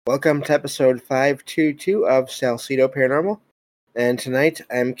Welcome to episode 522 of Salcedo Paranormal, and tonight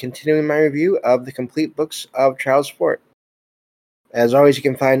I'm continuing my review of the complete books of Charles Fort. As always, you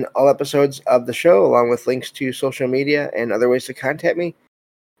can find all episodes of the show, along with links to social media and other ways to contact me,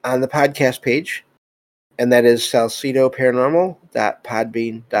 on the podcast page, and that is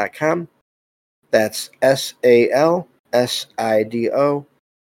salcedoparanormal.podbean.com. That's SALSIDO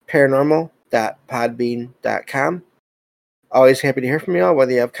paranormal.podbean.com. Always happy to hear from you all,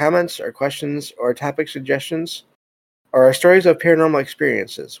 whether you have comments or questions or topic suggestions or stories of paranormal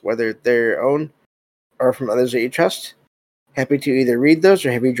experiences, whether they're your own or from others that you trust. Happy to either read those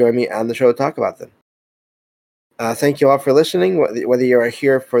or have you join me on the show to talk about them. Thank you all for listening, whether you are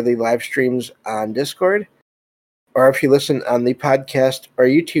here for the live streams on Discord or if you listen on the podcast or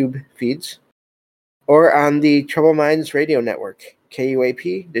YouTube feeds or on the Troubled Minds Radio Network,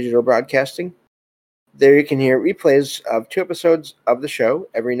 KUAP Digital Broadcasting. There you can hear replays of 2 episodes of the show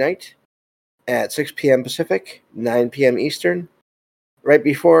every night at 6 p.m. Pacific, 9 p.m. Eastern, right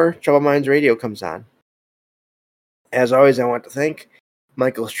before Troubled Minds Radio comes on. As always, I want to thank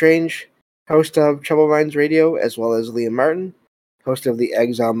Michael Strange, host of Troubled Minds Radio, as well as Liam Martin, host of the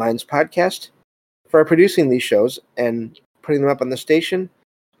Exile Minds podcast, for producing these shows and putting them up on the station,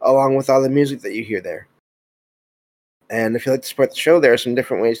 along with all the music that you hear there. And if you'd like to support the show, there are some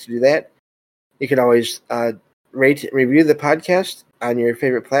different ways to do that. You can always rate and review the podcast on your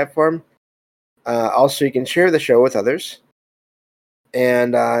favorite platform. Also, you can share the show with others.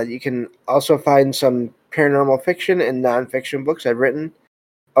 And you can also find some paranormal fiction and nonfiction books I've written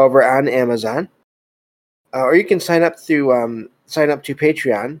over on Amazon. Or you can sign up to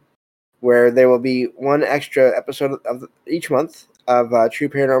Patreon, where there will be one extra episode of each month of true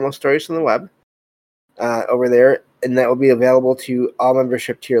paranormal stories from the web over there, and that will be available to all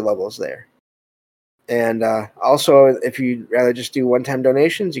membership tier levels there. And also, if you'd rather just do one-time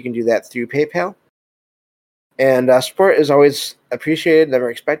donations, you can do that through PayPal. And support is always appreciated, never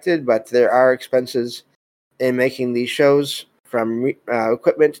expected, but there are expenses in making these shows, from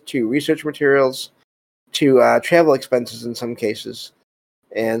equipment to research materials to travel expenses in some cases.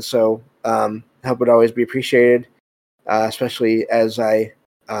 And so help would always be appreciated, especially as I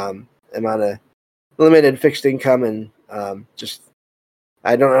am on a limited fixed income and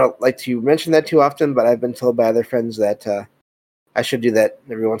I don't like to mention that too often, but I've been told by other friends that I should do that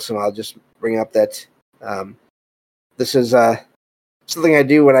every once in a while. Just bring up that this is something I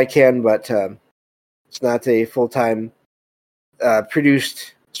do when I can, but it's not a full-time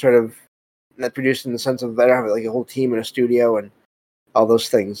produced sort of, not produced in the sense of I don't have like a whole team in a studio and all those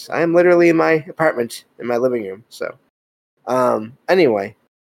things. I am literally in my apartment, in my living room. So anyway,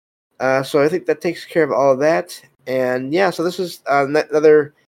 so I think that takes care of all of that. And yeah, so this is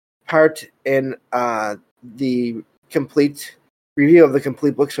another part in the complete review of the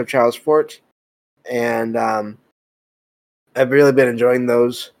complete books of Charles Fort. And I've really been enjoying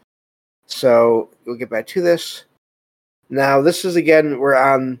those. So we'll get back to this. Now, this is, again, we're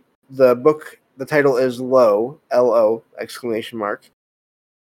on the book. The title is Low, L-O, exclamation mark.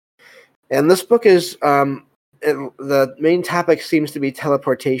 And this book is... the main topic seems to be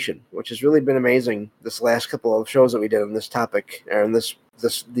teleportation, which has really been amazing this last couple of shows that we did on this topic, or in these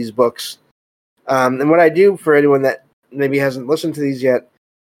books. And what I do for anyone that maybe hasn't listened to these yet,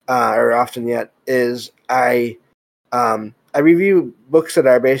 or often yet, is I review books that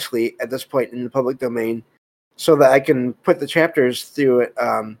are basically at this point in the public domain, so that I can put the chapters through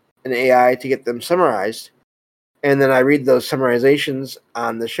an AI to get them summarized, and then I read those summarizations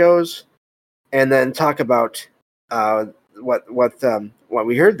on the shows, and then talk about what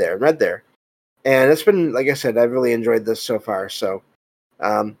we heard there and read there. And it's been, like I said, I've really enjoyed this so far. So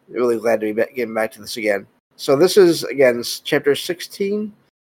really glad to be getting back to this again. So this is, again, chapter 16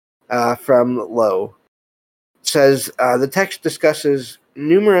 from Low. It says, the text discusses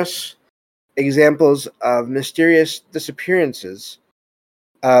numerous examples of mysterious disappearances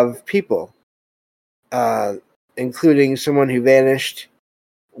of people, including someone who vanished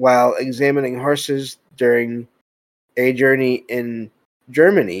while examining horses during a journey in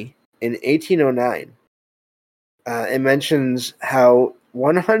Germany in 1809. It mentions how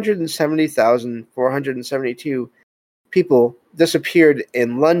 170,472 people disappeared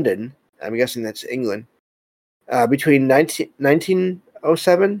in London, I'm guessing that's England, between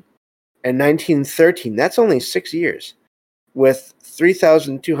 1907 and 1913. That's only 6 years, with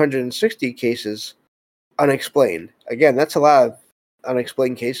 3,260 cases unexplained. Again, that's a lot of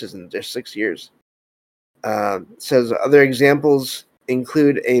unexplained cases in just 6 years. Says other examples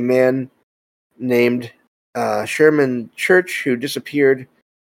include a man named Sherman Church who disappeared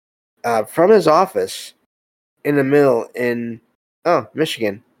from his office in a mill in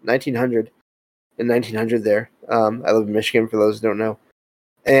Michigan 1900 in 1900 there. I live in Michigan, for those who don't know.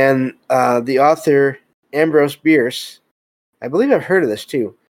 And the author, Ambrose Bierce, I believe I've heard of this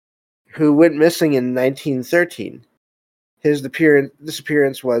too, who went missing in 1913. His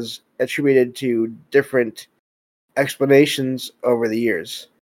disappearance was attributed to different explanations over the years.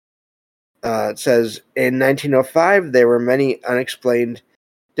 It says, in 1905, there were many unexplained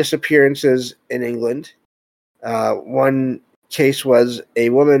disappearances in England. One case was a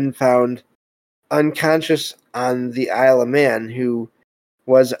woman found unconscious on the Isle of Man who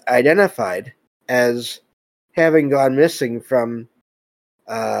was identified as having gone missing from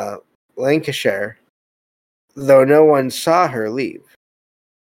Lancashire, though no one saw her leave.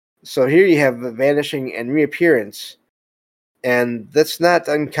 So here you have the vanishing and reappearance, and that's not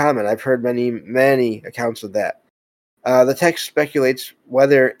uncommon. I've heard many accounts of that. The text speculates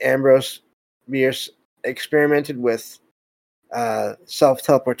whether Ambrose Bierce experimented with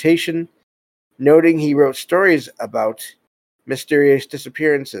self-teleportation, noting he wrote stories about mysterious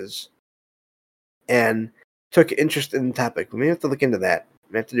disappearances and took interest in the topic. We may have to look into that.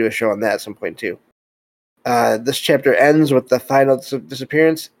 We have to do a show on that at some point too. This chapter ends with the final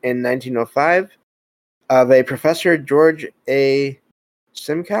disappearance in 1905 of a Professor George A.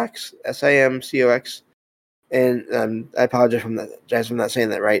 Simcox, Simcox, and I apologize for not saying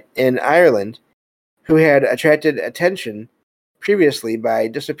that right, in Ireland, who had attracted attention previously by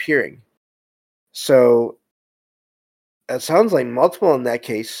disappearing. So it sounds like multiple in that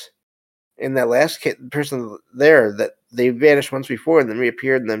case. In that last person there, that they vanished once before and then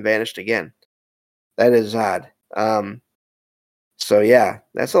reappeared and then vanished again. That is odd. So yeah,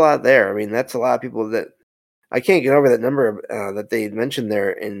 that's a lot there. I mean, that's a lot of people that I can't get over that number that they mentioned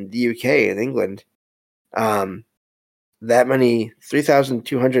there in the UK and England. That many,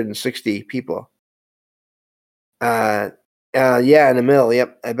 3,260 people. Yeah, in a mill.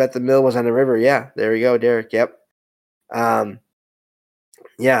 Yep, I bet the mill was on a river. Yeah, there we go, Derek. Yep.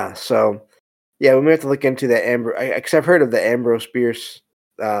 Yeah. So, yeah, we may have to look into that because I've heard of the Ambrose Bierce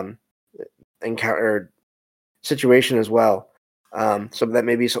encounter situation as well. So that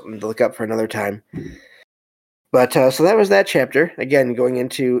may be something to look up for another time. But so that was that chapter. Again, going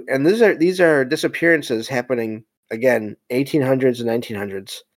into, and these are disappearances happening again, 1800s and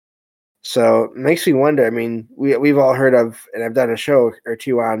 1900s. So it makes me wonder. I mean, we've all heard of, and I've done a show or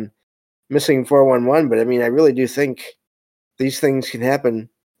two on missing 411, but I mean, I really do think these things can happen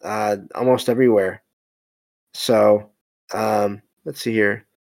almost everywhere. So let's see here.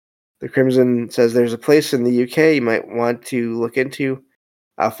 The Crimson says there's a place in the UK you might want to look into.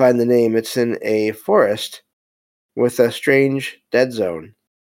 I'll find the name. It's in a forest with a strange dead zone.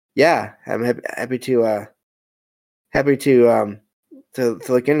 Yeah, I'm happy to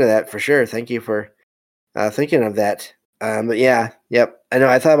look into that for sure. Thank you for thinking of that. But yeah, yep. I know.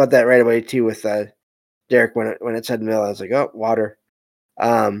 I thought about that right away too with Derek when it said mill. I was like, oh, water.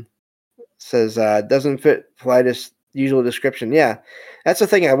 Says doesn't fit politest usual description. Yeah, that's the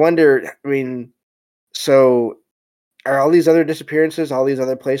thing. I wonder. I mean, so are all these other disappearances, all these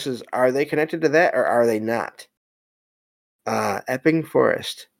other places, are they connected to that or are they not? Epping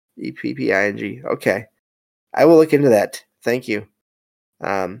Forest, Epping. Okay, I will look into that. Thank you.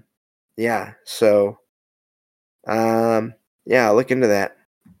 Yeah. So, yeah, I'll look into that.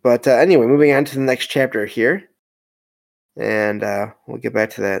 But anyway, moving on to the next chapter here, and we'll get back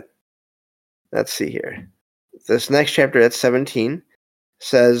to that. Let's see here. This next chapter, that's 17,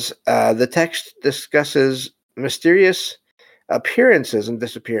 says the text discusses mysterious appearances and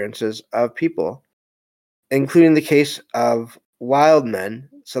disappearances of people, including the case of wild men,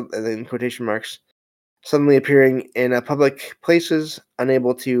 in quotation marks, suddenly appearing in public places,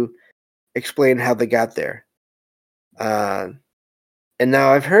 unable to explain how they got there. And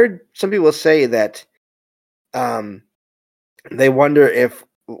now I've heard some people say that they wonder if,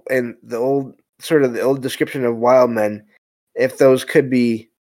 in the old description of wild men, if those could be,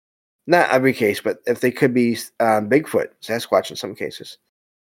 not every case, but if they could be Bigfoot, Sasquatch in some cases.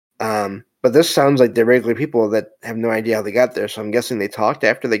 But this sounds like they're regular people that have no idea how they got there, so I'm guessing they talked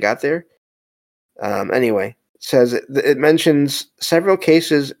after they got there. Anyway, it says it mentions several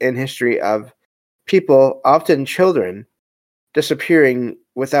cases in history of people, often children, disappearing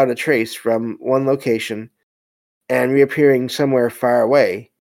without a trace from one location and reappearing somewhere far away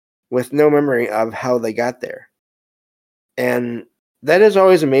with no memory of how they got there. And that is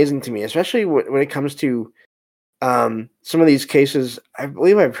always amazing to me, especially when it comes to some of these cases. I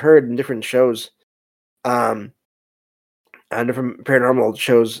believe I've heard in different shows, on different paranormal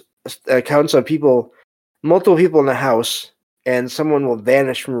shows, accounts of multiple people in a house, and someone will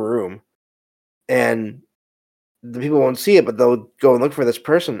vanish from a room, and the people won't see it, but they'll go and look for this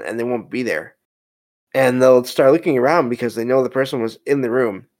person and they won't be there. And they'll start looking around because they know the person was in the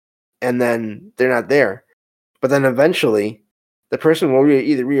room and then they're not there. But then eventually the person will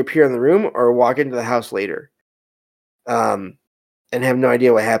either reappear in the room or walk into the house later, and have no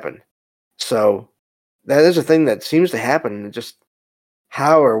idea what happened. So that is a thing that seems to happen. Just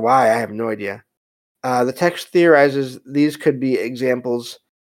how or why, I have no idea. The text theorizes these could be examples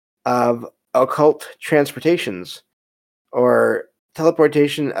of occult transportations or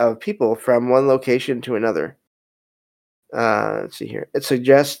teleportation of people from one location to another. Let's see here. It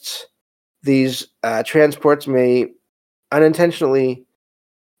suggests these transports may unintentionally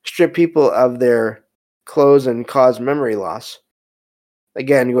strip people of their clothes and cause memory loss.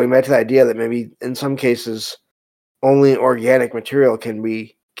 Again, going back to the idea that maybe in some cases only organic material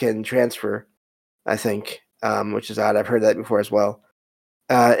can transfer, I think, which is odd. I've heard that before as well.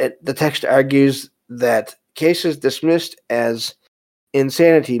 The text argues that cases dismissed as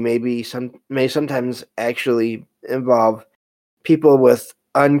insanity may sometimes actually involve people with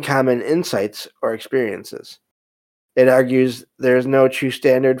uncommon insights or experiences. It argues there is no true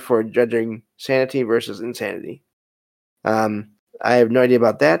standard for judging sanity versus insanity. I have no idea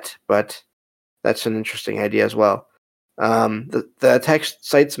about that, but that's an interesting idea as well. The text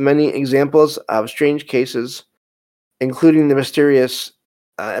cites many examples of strange cases, including the mysterious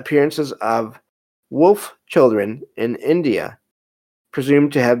appearances of wolf children in India,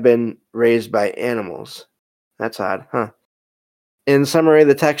 presumed to have been raised by animals. That's odd, huh? In summary,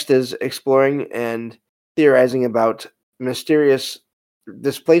 the text is exploring and theorizing about mysterious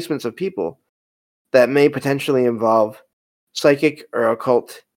displacements of people that may potentially involve psychic or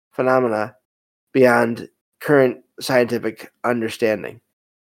occult phenomena beyond current scientific understanding.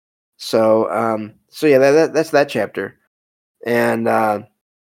 So yeah, that's that chapter, and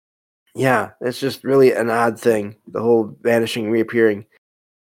yeah, it's just really an odd thing, the whole vanishing, reappearing,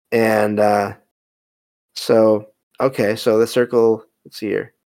 and so okay, so the circle. Let's see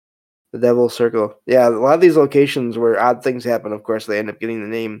here, the devil circle. Yeah, a lot of these locations where odd things happen. Of course, they end up getting the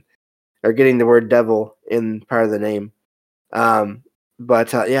name or getting the word devil in part of the name.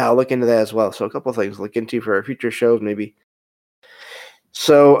 But yeah, I'll look into that as well. So a couple of things to look into for future shows, maybe.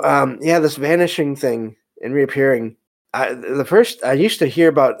 So yeah, this vanishing thing and reappearing. I used to hear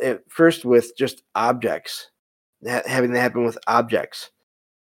about it first with just objects, having that happen with objects.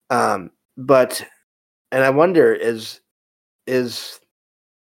 But and I wonder is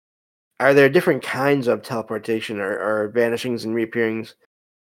are there different kinds of teleportation or vanishings and reappearings?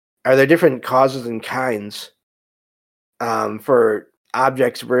 Are there different causes and kinds for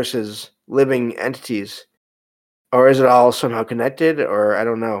objects versus living entities? Or is it all somehow connected? Or I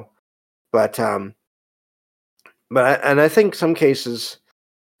don't know. But I think some cases,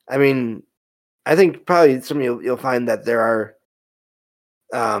 I mean, I think probably some you'll find that there are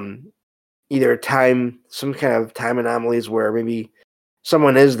either some kind of time anomalies where maybe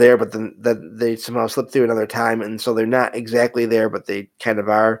someone is there, but then that they somehow slip through another time, and so they're not exactly there, but they kind of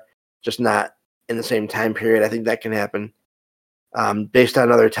are, just not in the same time period. I think that can happen based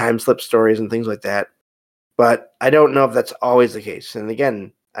on other time slip stories and things like that. But I don't know if that's always the case. And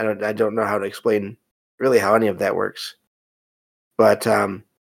again, I don't know how to explain really how any of that works. But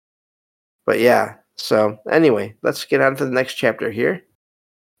yeah. So anyway, let's get on to the next chapter here.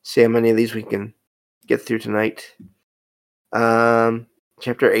 See how many of these we can get through tonight.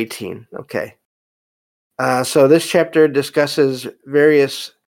 Chapter 18. Okay. So this chapter discusses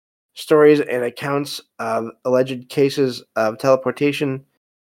various stories and accounts of alleged cases of teleportation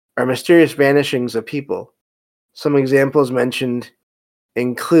or mysterious vanishings of people. Some examples mentioned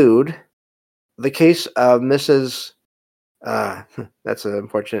include the case of Mrs. That's an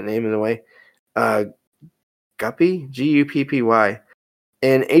unfortunate name in a way. Guppy, Guppy.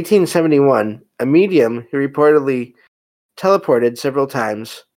 In 1871, a medium who reportedly teleported several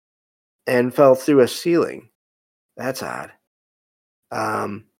times and fell through a ceiling. That's odd.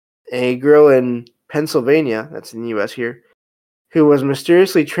 A girl in Pennsylvania, that's in the U.S. here, who was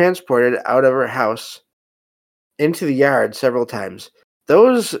mysteriously transported out of her house into the yard several times.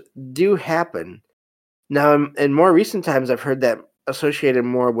 Those do happen. Now, in more recent times, I've heard that associated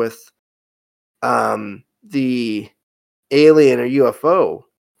more with the alien or UFO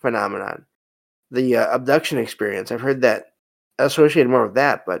phenomenon, the abduction experience. I've heard that associated more with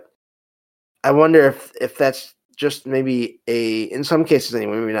that, but I wonder if that's just maybe in some cases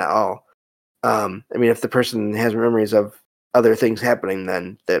anyway, maybe not all. I mean, if the person has memories of other things happening,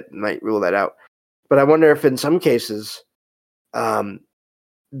 then that might rule that out. But I wonder if in some cases, that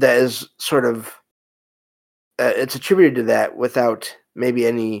is sort of it's attributed to that without maybe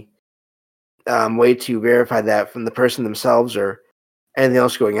any way to verify that from the person themselves or anything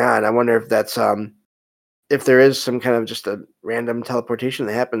else going on. I wonder if that's if there is some kind of just a random teleportation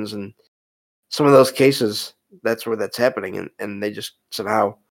that happens in some of those cases. That's where that's happening, and they just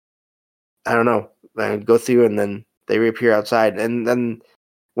somehow, I don't know, go through and then they reappear outside. And then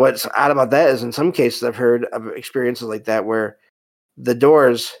what's odd about that is in some cases I've heard of experiences like that where the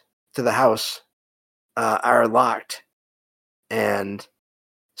doors to the house are locked, and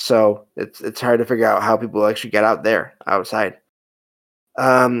so it's hard to figure out how people actually get out there outside.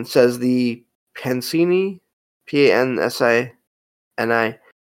 Says the Pansini, Pansini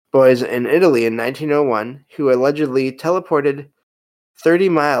boys in Italy in 1901 who allegedly teleported 30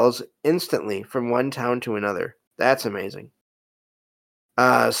 miles instantly from one town to another. That's amazing.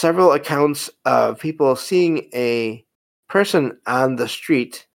 Several accounts of people seeing a person on the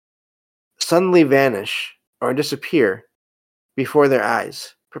street suddenly vanish or disappear before their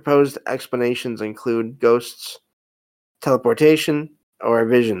eyes. Proposed explanations include ghosts, teleportation, or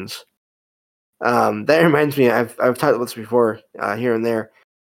visions. That reminds me, I've talked about this before here and there.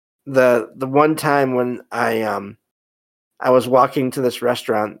 The one time when I was walking to this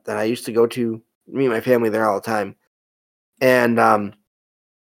restaurant that I used to go to meet my family there all the time, and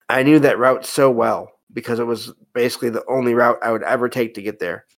I knew that route so well because it was basically the only route I would ever take to get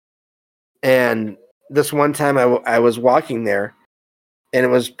there. And this one time I was walking there, and it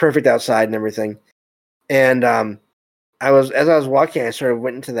was perfect outside and everything. And as I was walking, I sort of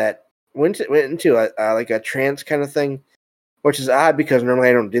went into like a trance kind of thing, which is odd because normally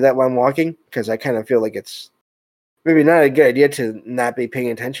I don't do that while I'm walking because I kind of feel like it's maybe not a good idea to not be paying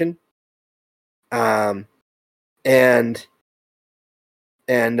attention. And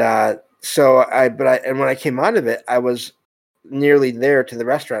so when I came out of it, I was nearly there to the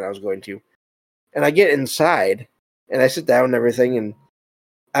restaurant I was going to, and I get inside and I sit down and everything, and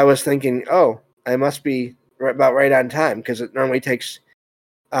I was thinking, oh, I must be about right on time because it normally takes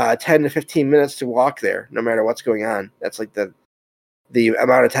 10 to 15 minutes to walk there, no matter what's going on. That's like the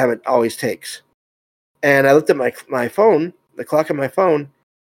amount of time it always takes. And I looked at my phone, the clock on my phone,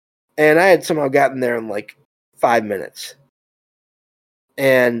 and I had somehow gotten there in like 5 minutes.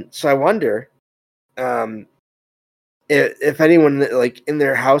 And so I wonder if anyone like in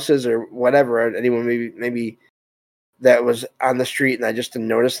their houses or whatever, anyone maybe that was on the street and I just didn't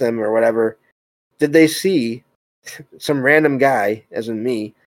notice them or whatever, did they see some random guy, as in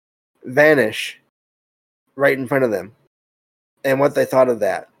me, vanish right in front of them, and what they thought of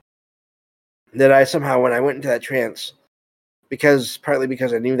that? That I somehow, when I went into that trance, partly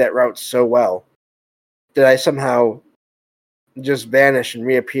because I knew that route so well, did I somehow just vanish and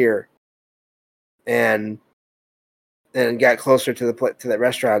reappear, and got closer to that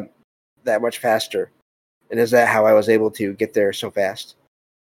restaurant that much faster? And is that how I was able to get there so fast?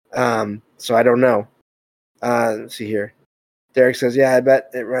 So I don't know. Let's see here. Derek says, yeah, I bet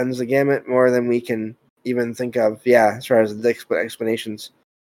it runs the gamut more than we can even think of. Yeah, as far as the explanations.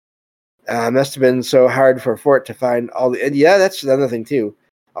 Must have been so hard for Fort to find all the... And yeah, that's another thing, too.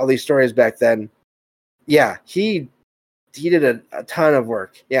 All these stories back then. Yeah, he did a ton of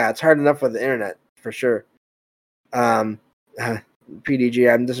work. Yeah, it's hard enough with the internet, for sure.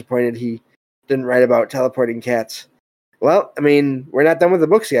 PDG, I'm disappointed he didn't write about teleporting cats. Well, I mean, we're not done with the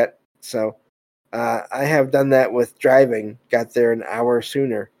books yet, so I have done that with driving. Got there an hour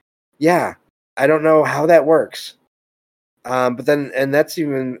sooner. Yeah, I don't know how that works. But then, and that's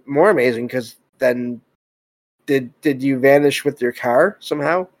even more amazing because then, did you vanish with your car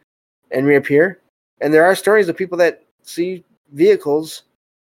somehow and reappear? And there are stories of people that see vehicles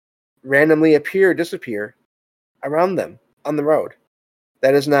randomly disappear around them on the road.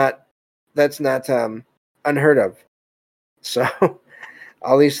 That's not unheard of. So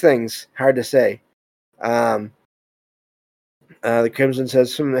all these things, hard to say. The Crimson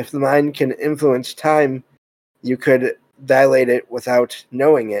says, if the mind can influence time, you could dilate it without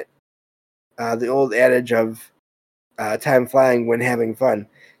knowing it. The old adage of time flying when having fun.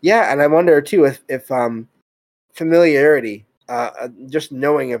 Yeah, and I wonder too if familiarity, just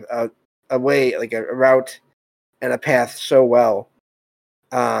knowing a way, like a route and a path so well,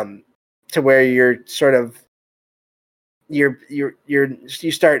 to where you're sort of you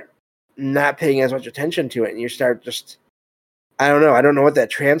start not paying as much attention to it, and you start just, I don't know what that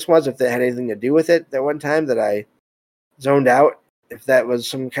trance was, if that had anything to do with it that one time that I zoned out, if that was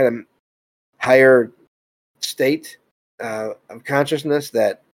some kind of higher state of consciousness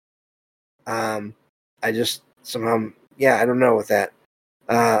that I just somehow, I don't know with that.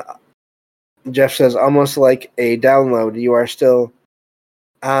 Jeff says, almost like a download, you are still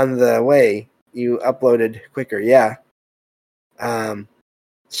on the way, you uploaded quicker. Yeah.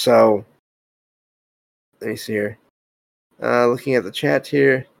 So Let me see here. Looking at the chat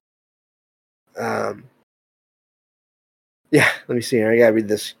here. Yeah, let me see here. I gotta read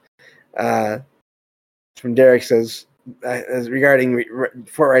this. From Derek says, regarding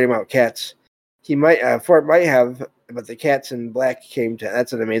Fort writing about cats, Fort might have, but the Cats in Black came to.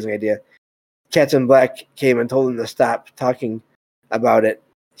 That's an amazing idea. Cats in Black came and told him to stop talking about it.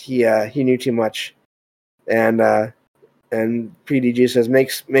 He knew too much, and PDG says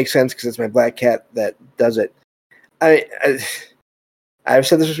makes sense because it's my black cat that does it. I've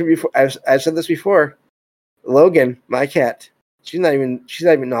said this before. I've said this before. Logan, my cat, she's not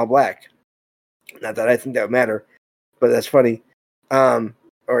even all black. Not that I think that would matter, but that's funny.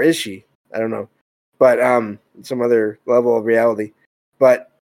 Or is she? I don't know. But some other level of reality.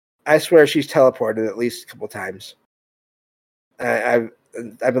 But I swear she's teleported at least a couple times. I've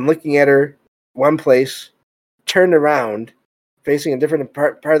been looking at her one place, turned around, facing a different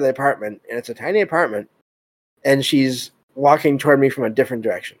part of the apartment, and it's a tiny apartment, and she's walking toward me from a different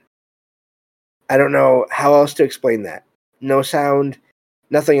direction. I don't know how else to explain that. No sound,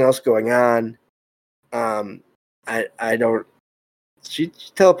 nothing else going on. I don't. She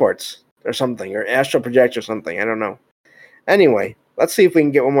teleports or something, or astral projects or something. I don't know. Anyway, let's see if we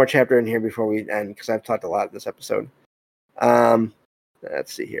can get one more chapter in here before we end, because I've talked a lot in this episode.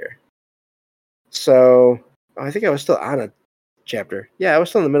 Let's see here. So, I think I was still on a chapter. Yeah, I was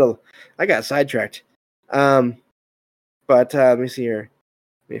still in the middle. I got sidetracked. But let me see here.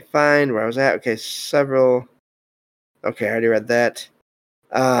 Let me find where I was at. Okay, several. Okay, I already read that.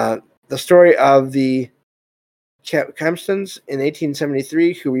 The story of the Kempstons in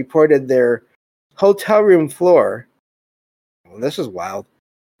 1873 who reported their hotel room floor. Well, this is wild.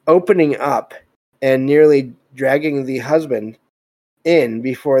 Opening up and nearly dragging the husband in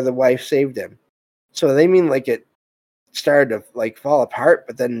before the wife saved him. So they mean like it started to like fall apart,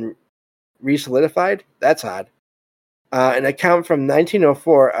 but then re-solidified? That's odd. An account from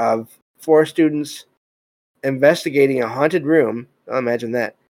 1904 of 4 students investigating a haunted room. I'll imagine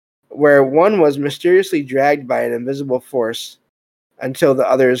that. Where one was mysteriously dragged by an invisible force until the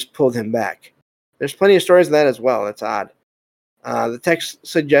others pulled him back. There's plenty of stories of that as well. That's odd. The text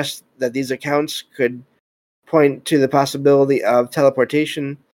suggests that these accounts could point to the possibility of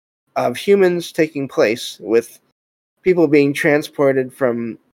teleportation of humans taking place, with people being transported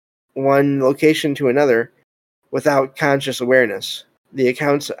from one location to another without conscious awareness. The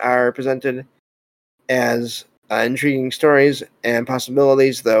accounts are presented as intriguing stories and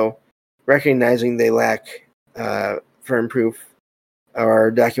possibilities, though recognizing they lack firm proof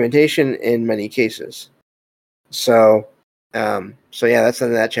or documentation in many cases. So yeah, that's the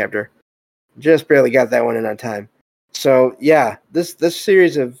end of that chapter. Just barely got that one in on time. So yeah, this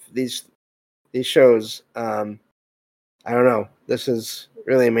series of these shows, I don't know. This is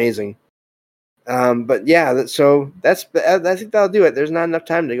really amazing. But yeah, so I think that'll do it. There's not enough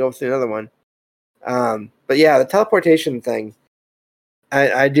time to go through another one. But yeah, the teleportation thing,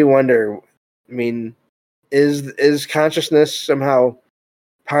 I do wonder. I mean, is consciousness somehow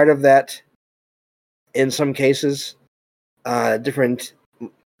part of that? In some cases, different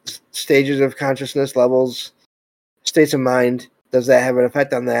stages of consciousness levels, states of mind. Does that have an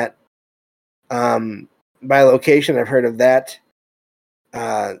effect on that? By location, I've heard of that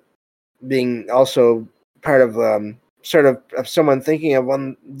being also part of sort of someone thinking of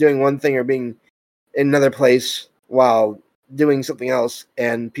doing one thing or being in another place while doing something else,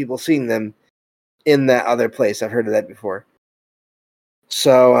 and people seeing them in that other place. I've heard of that before.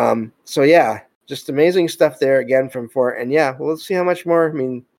 So yeah, just amazing stuff there again from Fort. And yeah, we'll see how much more. I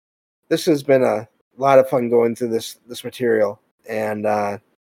mean, this has been a lot of fun going through this material, and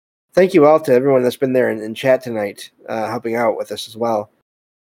thank you all to everyone that's been there in chat tonight, helping out with us as well.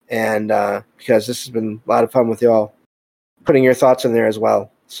 And because this has been a lot of fun with you all, putting your thoughts in there as well.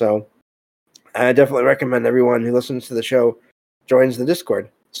 So I definitely recommend everyone who listens to the show joins the Discord.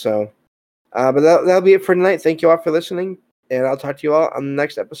 So, but that'll be it for tonight. Thank you all for listening, and I'll talk to you all on the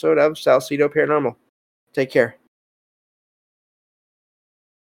next episode of Salcedo Paranormal. Take care.